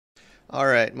All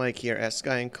right, Mike here at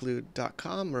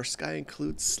SkyInclude.com or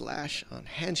SkyInclude/ on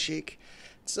Handshake.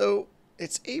 So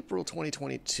it's April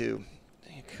 2022.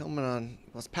 Coming on,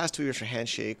 well, it's past 2 years for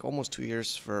Handshake, almost 2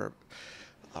 years for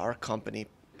our company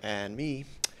and me.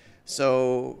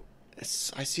 So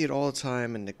I see it all the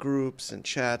time in the groups and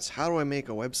chats. How do I make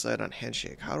a website on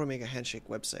Handshake? How do I make a Handshake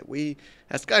website? We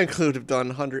at SkyInclude have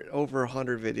done over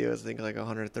 100 videos, I think like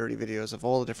 130 videos of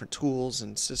all the different tools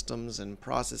and systems and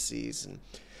processes and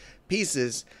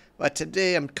pieces. But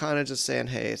today I'm kind of just saying,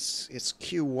 hey, it's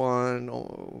Q1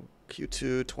 or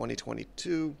Q2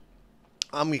 2022.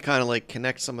 I'm gonna kind of like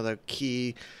connect some of the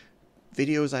key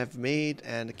videos I've made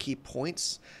and the key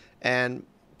points and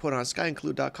put on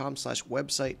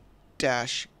skyinclude.com/website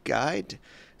dash guide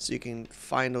so you can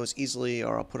find those easily,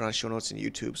 or I'll put it on show notes in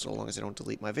YouTube so long as I don't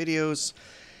delete my videos.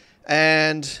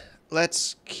 And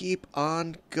let's keep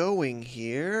on going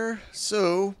here.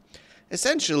 So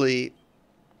essentially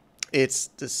it's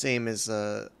the same as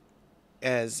a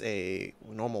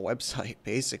normal website.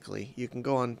 Basically, you can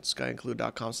go on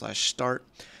skyinclude.com/start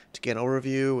to get an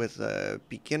overview with a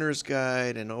beginner's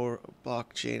guide and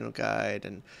blockchain guide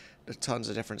and tons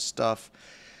of different stuff,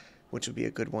 which would be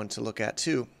a good one to look at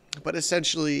too. But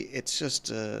essentially, it's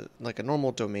just like a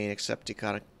normal domain, except you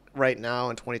kind of right now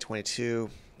in 2022,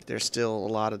 there's still a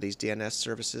lot of these DNS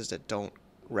services that don't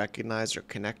recognize or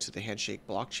connect to the Handshake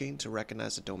blockchain to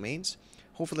recognize the domains.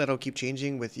 Hopefully that'll keep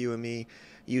changing with you and me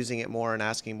using it more and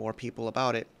asking more people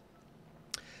about it.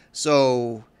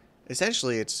 So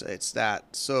essentially it's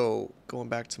that. So going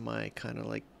back to my kind of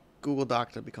like Google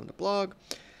Doc to become the blog,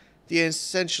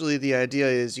 essentially the idea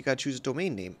is you got to choose a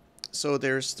domain name. So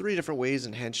there's 3 different ways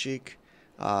in Handshake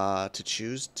to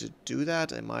choose to do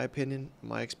that. In my opinion,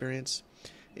 my experience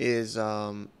is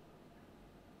an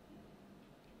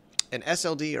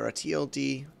SLD or a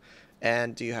TLD.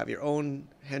 And do you have your own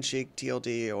Handshake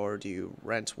TLD, or do you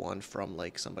rent one from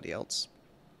like somebody else?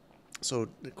 So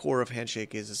the core of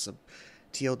Handshake is a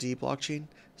TLD blockchain.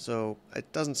 So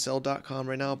it doesn't sell .com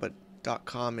right now, but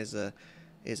 .com is a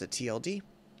TLD.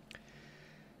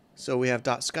 So we have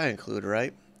 .SkyInclude,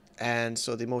 right? And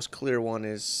so the most clear one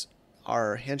is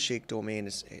our Handshake domain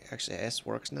is actually S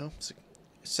works now. So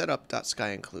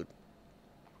setup.skyinclude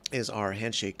is our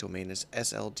Handshake domain, is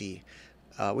SLD.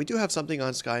 We do have something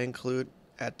on SkyInclude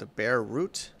at the bare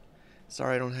root.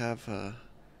 Sorry, I don't have.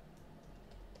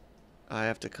 I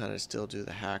have to kind of still do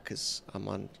the hack because I'm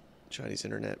on Chinese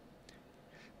internet.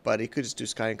 But you could just do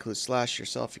SkyInclude /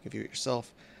 yourself. You can view it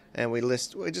yourself, and we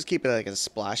just keep it like a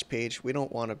splash page. We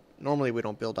don't want to. Normally, we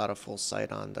don't build out a full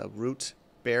site on the root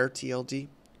bare TLD.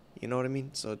 You know what I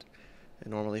mean? So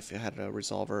normally, if you had a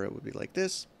resolver, it would be like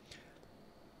this.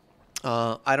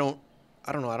 I don't know.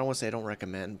 I don't want to say I don't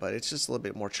recommend, but it's just a little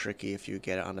bit more tricky if you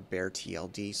get it on a bare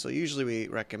TLD. So usually we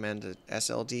recommend an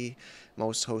SLD.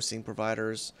 Most hosting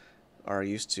providers are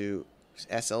used to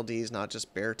SLDs, not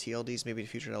just bare TLDs. Maybe in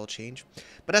the future that'll change.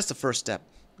 But that's the first step,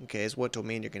 okay, is what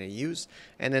domain you're going to use.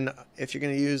 And then if you're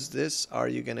going to use this, are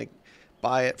you going to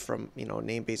buy it from,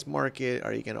 name-based market?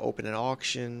 Are you going to open an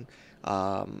auction?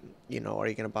 Are you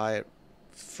going to buy it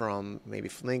from maybe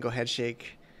Flamingo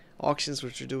Handshake auctions,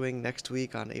 which we're doing next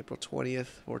week on April 20th,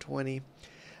 420.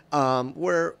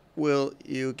 Where will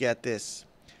you get this?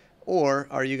 Or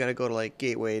are you going to go to like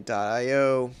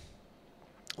gateway.io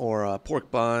or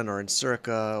Pork Bun or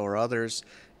Encirca or others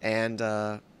and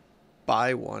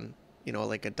buy one?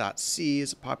 Like a .c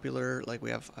is popular, like I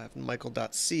have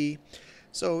Michael.c.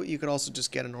 So you could also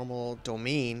just get a normal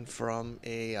domain from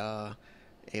a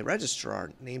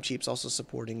registrar. Namecheap's also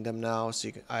supporting them now,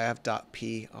 so I have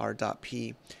 .p,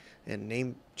 r.p, and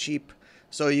Namecheap.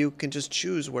 So you can just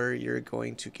choose where you're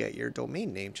going to get your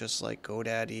domain name, just like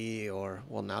GoDaddy or,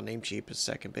 well, now Namecheap is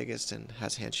second biggest and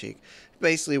has Handshake.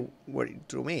 Basically, what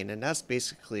domain, and that's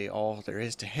basically all there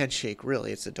is to Handshake,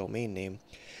 really. It's a domain name.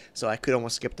 So I could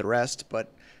almost skip the rest,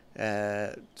 but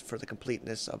for the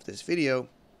completeness of this video,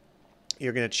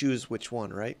 you're going to choose which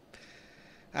one, right?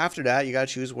 After that, you got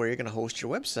to choose where you're going to host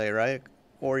your website, right?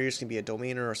 Or you're just going to be a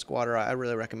domainer or a squatter. I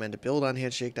really recommend to build on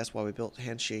Handshake. That's why we built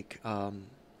Handshake.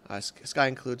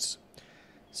 SkyInclude's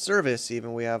service,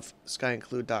 even we have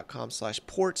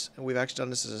skyinclude.com/port, and we've actually done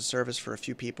this as a service for a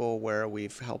few people where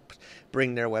we've helped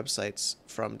bring their websites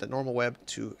from the normal web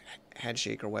to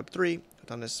Handshake or Web3. I've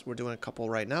done this. We're doing a couple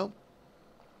right now.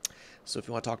 So if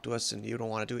you want to talk to us and you don't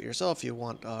want to do it yourself, you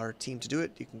want our team to do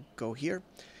it, you can go here.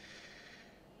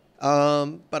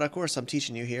 But of course, I'm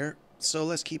teaching you here, so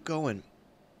let's keep going.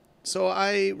 So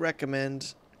I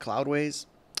recommend Cloudways.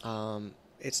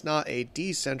 It's not a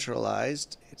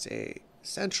decentralized, it's a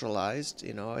centralized,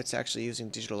 it's actually using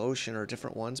DigitalOcean or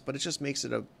different ones, but it just makes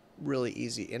it a really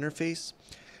easy interface.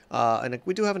 And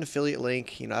we do have an affiliate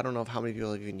link. You know, I don't know how many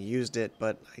people have even used it,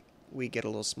 but we get a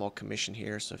little small commission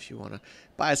here. So if you want to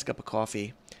buy us a cup of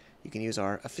coffee, you can use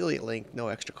our affiliate link. No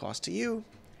extra cost to you.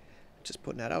 Just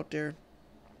putting that out there.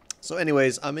 So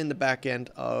anyways, I'm in the back end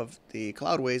of the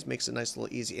Cloudways. Makes a nice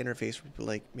little easy interface for people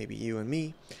like maybe you and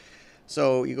me.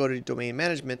 So you go to the domain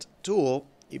management tool.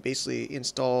 You basically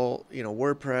install, you know,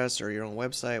 WordPress or your own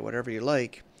website, whatever you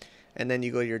like. And then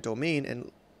you go to your domain, and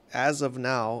as of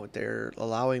now, they're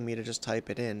allowing me to just type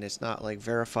it in. It's not like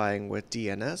verifying with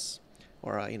DNS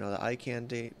or, you know, the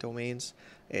ICANN domains.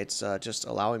 It's just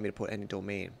allowing me to put any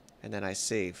domain. And then I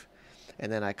save. And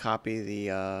then I copy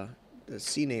the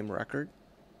CNAME record.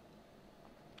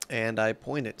 And I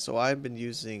point it. So I've been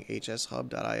using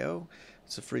hshub.io.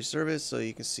 It's a free service. So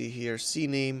you can see here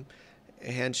CNAME,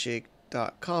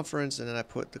 Handshake.conference, and then I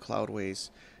put the Cloudways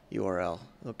URL.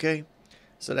 Okay?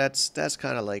 So that's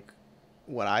kind of like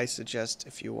what I suggest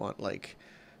if you want like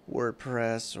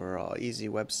WordPress or easy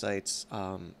websites,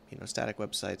 you know, static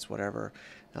websites, whatever.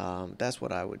 That's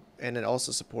what I would. And it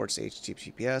also supports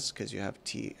HTTPS because you have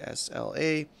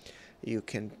TSLA. You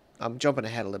can. I'm jumping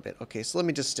ahead a little bit. Okay, so let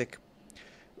me just stick.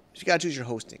 You gotta choose your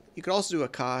hosting. You could also do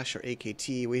Akash or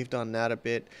AKT. We've done that a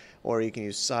bit, or you can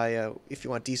use Saya if you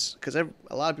want because a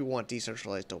lot of people want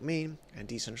decentralized domain and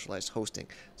decentralized hosting.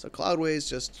 So Cloudways,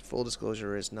 just full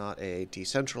disclosure, is not a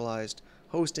decentralized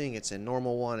hosting. It's a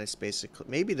normal one. It's basically,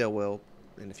 maybe they will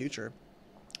in the future,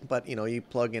 but you know, you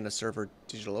plug in a server,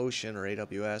 DigitalOcean or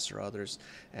AWS or others,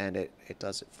 and it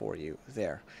does it for you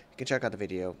there. You can check out the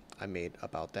video I made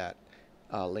about that.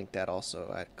 Link that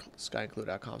also at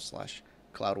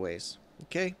skyinclude.com/Cloudways.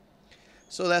 Okay,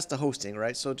 so that's the hosting,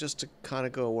 right? So just to kind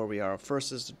of go where we are,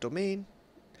 first is the domain,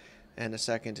 and the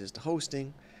second is the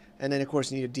hosting, and then of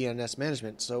course you need a DNS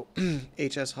management. So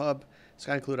HS Hub,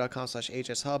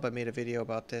 skyinclude.com/HS Hub. I made a video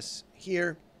about this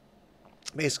here.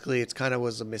 Basically, it's kind of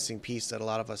was a missing piece that a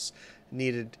lot of us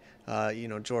needed. You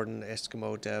know, Jordan,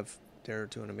 Eskimo Dev, they're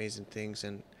doing amazing things,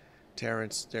 and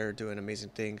Terrence, they're doing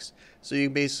amazing things. So you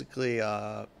basically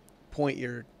point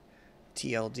your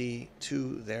TLD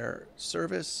to their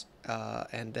service,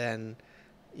 and then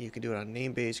you can do it on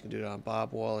Namebase, you can do it on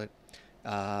Bob Wallet.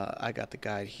 I got the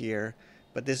guide here,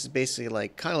 but this is basically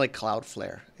like kind of like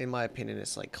Cloudflare. In my opinion,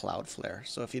 it's like Cloudflare.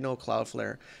 So if you know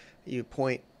Cloudflare, you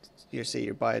point, you say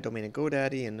you buy a domain in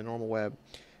GoDaddy in the normal web,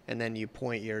 and then you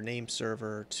point your name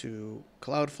server to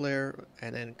Cloudflare,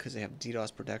 and then because they have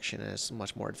DDoS protection and it's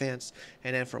much more advanced,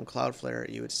 and then from Cloudflare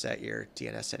you would set your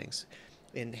DNS settings.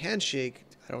 In Handshake,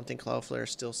 I don't think Cloudflare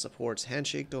still supports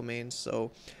Handshake domains,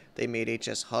 so they made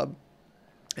HS Hub,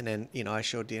 and then, you know, I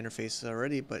showed the interface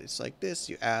already, but it's like this.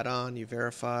 You add on, you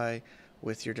verify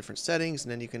with your different settings,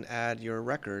 and then you can add your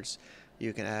records.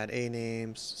 You can add A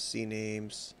names, C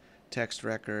names, text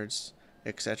records,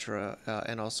 etc.,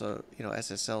 and also, you know,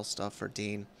 SSL stuff for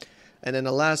Dean. And then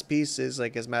the last piece is,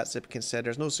 like as Matt Zipkin said,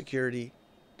 there's no security,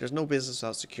 there's no business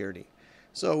without security.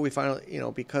 So we finally, you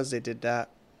know, because they did that,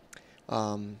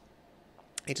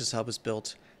 HS Hub is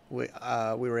built. We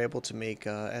were able to make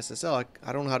SSL.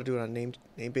 I don't know how to do it on name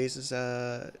basis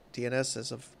DNS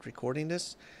as of recording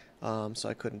this, so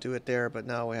I couldn't do it there. But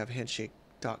now we have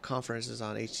Handshake.conferences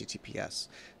on HTTPS.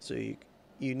 So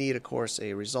you need, of course,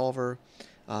 a resolver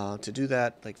to do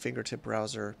that, like Fingertip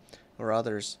Browser or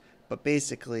others. But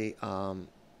basically,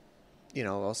 you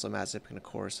know, also Matt Zipkin, of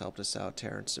course, helped us out.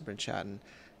 Terrence have been chatting,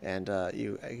 and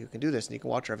you can do this, and you can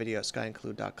watch our video at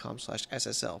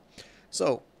skyinclude.com/SSL.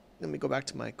 So let me go back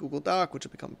to my Google Doc, which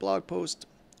will become a blog post.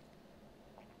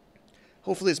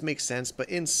 Hopefully this makes sense, but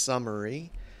in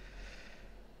summary,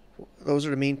 those are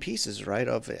the main pieces, right,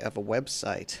 of a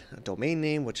website. A domain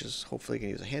name, which is hopefully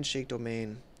going to use a Handshake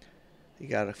domain. You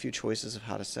got a few choices of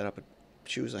how to set up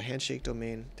choose a Handshake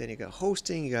domain. Then you got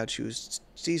hosting. You got to choose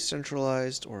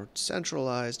decentralized or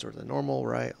centralized or the normal,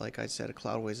 right? Like I said,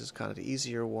 Cloudways is kind of the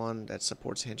easier one that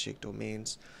supports Handshake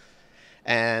domains.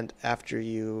 And after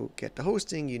you get the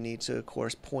hosting, you need to, of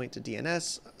course, point to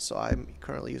DNS. So I'm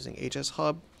currently using HS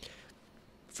Hub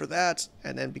for that.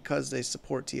 And then because they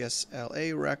support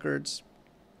TSLA records,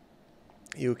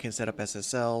 you can set up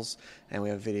SSLs. And we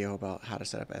have a video about how to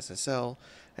set up SSL.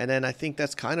 And then I think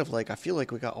that's kind of like, I feel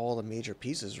like we got all the major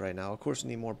pieces right now. Of course, we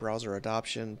need more browser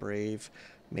adoption, Brave.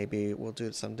 Maybe we'll do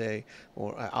it someday.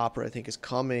 Or Opera, I think, is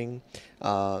coming.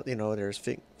 You know, there's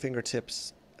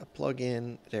Fingertips. A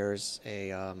plugin. There's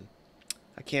a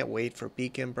I can't wait for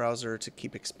Beacon browser to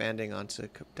keep expanding onto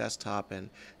desktop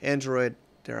and Android.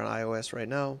 They're on iOS right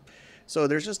now, so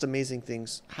there's just amazing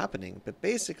things happening. But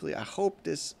basically, I hope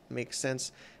this makes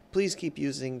sense. please keep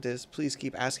using this. Please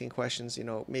keep asking questions. You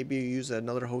know, maybe you use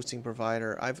another hosting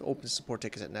provider. I've opened support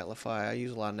tickets at Netlify. I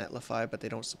use a lot of Netlify, but they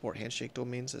don't support Handshake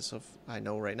domains, as of I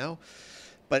know right now.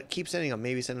 But keep sending them.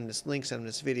 Maybe send them this link, send them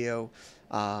this video,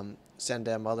 send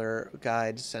them other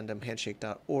guides, send them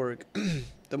handshake.org.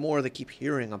 The more they keep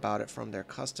hearing about it from their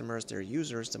customers, their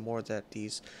users, the more that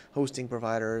these hosting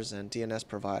providers and DNS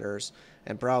providers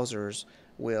and browsers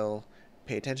will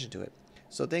pay attention to it.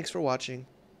 So thanks for watching.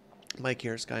 Mike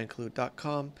here,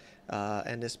 SkyInclude.com,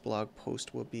 and this blog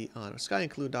post will be on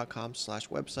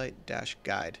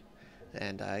SkyInclude.com/website-guide.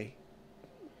 And I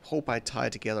hope I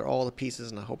tied together all the pieces,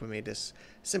 and I hope I made this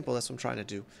simple. That's what I'm trying to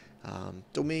do.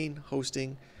 Domain,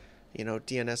 hosting,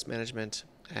 DNS management,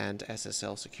 and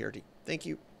SSL security. Thank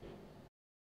you.